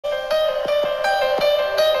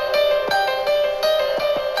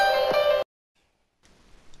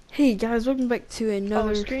Hey guys, welcome back to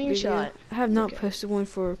another screenshot. video. I have not Okay. posted one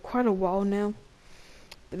for quite a while now,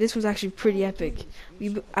 but this one's actually pretty epic.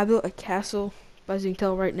 I built a castle, but as you can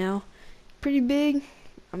tell right now, pretty big.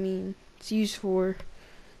 I mean, it's used for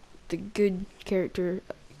the good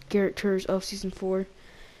characters of season 4.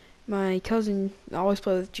 My cousin, I always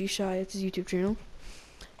play with G-Shy, it's his YouTube channel.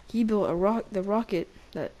 He built the rocket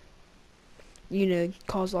that,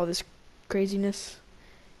 caused all this craziness.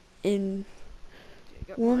 And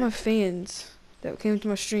one of my fans that came to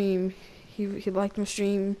my stream, he liked my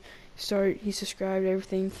stream, he subscribed,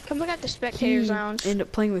 everything. Come look at the spectators lounge. Ended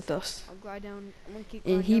up playing with us.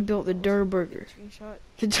 And he built the Durr Burger.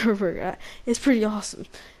 The Durr Burger. It's pretty awesome.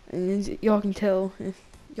 And y'all can tell,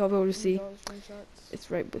 y'all be able to see.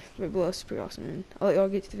 It's right below us. It's pretty awesome. And I'll let y'all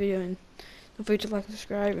get to the video, and don't forget to like and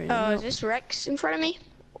subscribe. And, Is this Rex in front of me?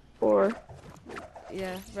 Or?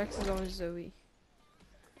 Yeah, Rex is always Zoe.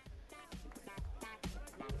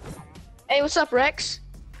 Hey, what's up, Rex?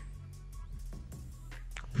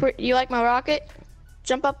 You like my rocket?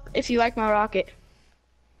 Jump up if you like my rocket.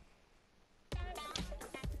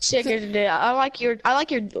 Sick as it is. I like your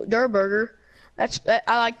Durr Burger. I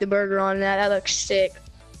like the burger on that. That looks sick.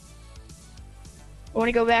 I want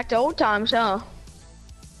to go back to old times, huh?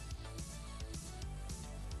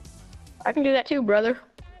 I can do that too, brother.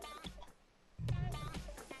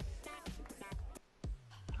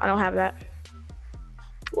 I don't have that.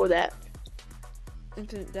 Or that.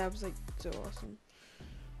 Infinite dab's like so awesome.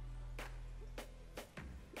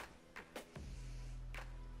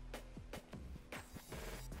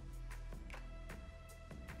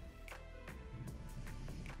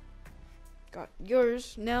 Got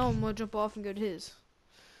yours. Now I'm gonna jump off and go to his.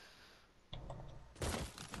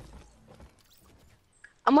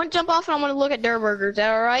 I'm gonna jump off and I'm gonna look at Durr Burger. Is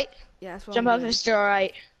that alright? Yeah, that's what Jump I'm off if doing. it's still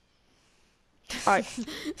alright. Alright.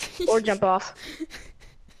 Or jump off.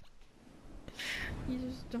 He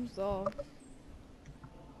just jumps off.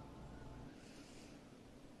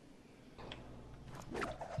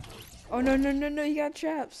 Oh no, he got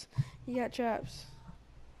traps. He got traps.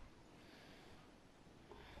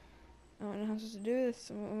 I don't know how I'm supposed to do this.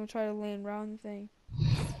 I'm gonna try to land right on the thing.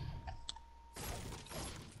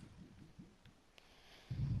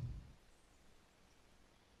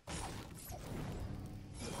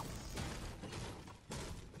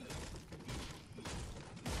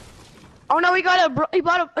 Oh no, he got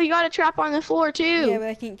a trap on the floor too. Yeah, but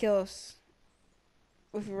that can't kill us.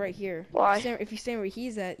 If you're right here. Why? If you stand where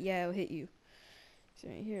he's at, yeah, it'll hit you.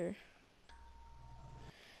 Stand right here.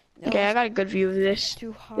 No, Okay, I got a good view of this.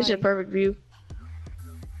 too high. This is a perfect view.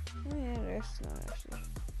 Oh yeah, that's not actually.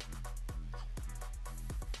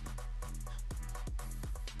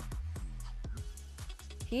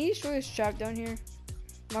 Can you destroy this trap down here?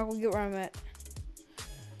 Michael, get where I'm at.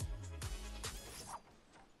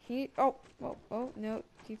 Oh, no,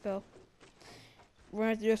 he fell. We're gonna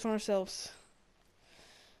have to do this on ourselves.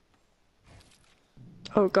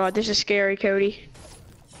 Oh god, this is scary, Cody.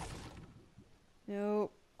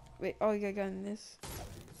 Nope. Wait, oh, you got a gun in this.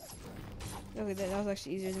 Look at that, that was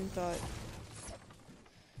actually easier than we thought.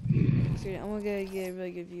 So I'm gonna get a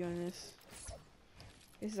really good view on this.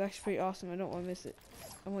 This is actually pretty awesome, I don't want to miss it.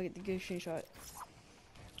 I'm gonna get the good screenshot.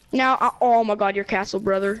 Now, oh my god, your castle,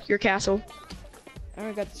 brother. Your castle. I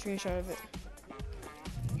already got the screenshot of it.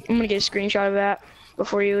 I'm gonna get a screenshot of that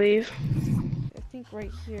before you leave. I think right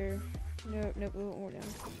here. Nope, a little more down.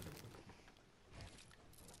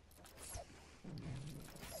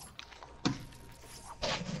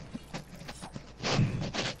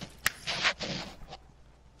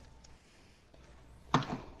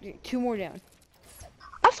 Okay, 2 more down.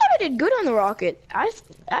 I thought I did good on the rocket.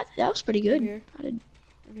 That was pretty good. Over here. I did.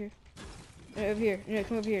 Over here. No, over here. No,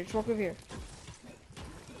 come over here. Just walk over here.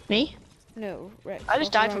 Me? No, Rex. I just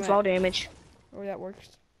walk died where from I'm fall at, damage. where that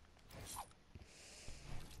works.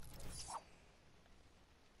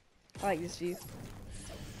 I like this view.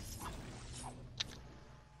 I'm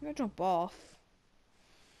gonna jump off.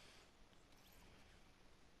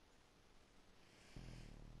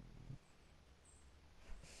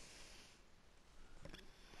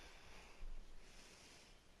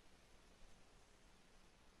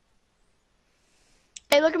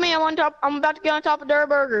 Hey, look at me. I'm on top. I'm about to get on top of Durr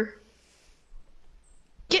Burger.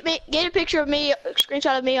 Get a picture of me, a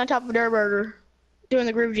screenshot of me on top of Durr Burger, doing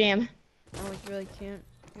the groove jam. Oh, you really can't.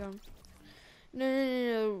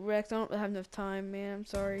 No, Rex. I don't have enough time, man. I'm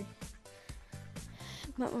sorry.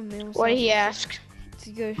 Not my man. What did he ask?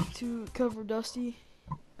 To go to cover Dusty.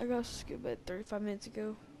 I got to go to bed 35 minutes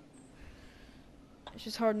ago. It's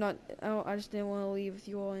just hard not. I just didn't want to leave with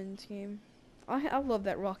you all in this game. I love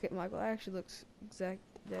that rocket, Michael. It actually looks exact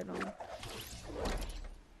dead on.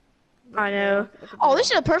 Look, I know. look at Oh,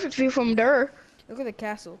 this is a perfect view from Dur. look at the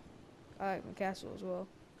castle. I like the castle as well.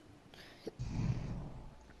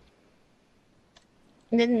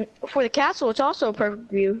 And then for the castle, it's also a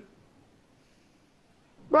perfect view.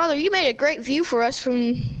 Brother, you made a great view for us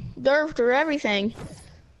from Dur to everything.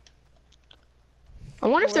 I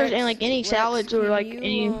wonder if there's any, like any salads or like can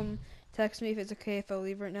any. you text me if it's okay if I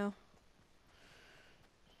leave right now?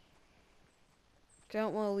 'Cause I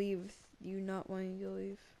don't want to leave with you not wanting to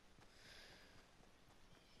leave.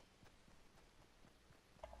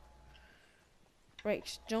 Right,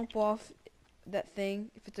 just jump off that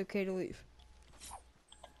thing if it's okay to leave.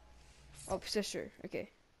 Oh, sister, okay.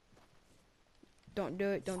 Don't do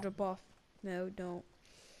it. Don't jump off. No, don't.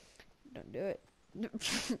 Don't do it.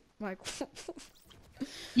 Michael.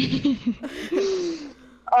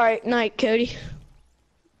 All right, night, Cody.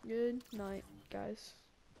 Good night, guys.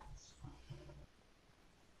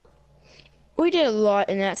 We did a lot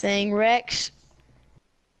in that thing. Rex,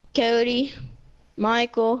 Cody,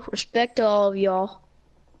 Michael, respect to all of y'all.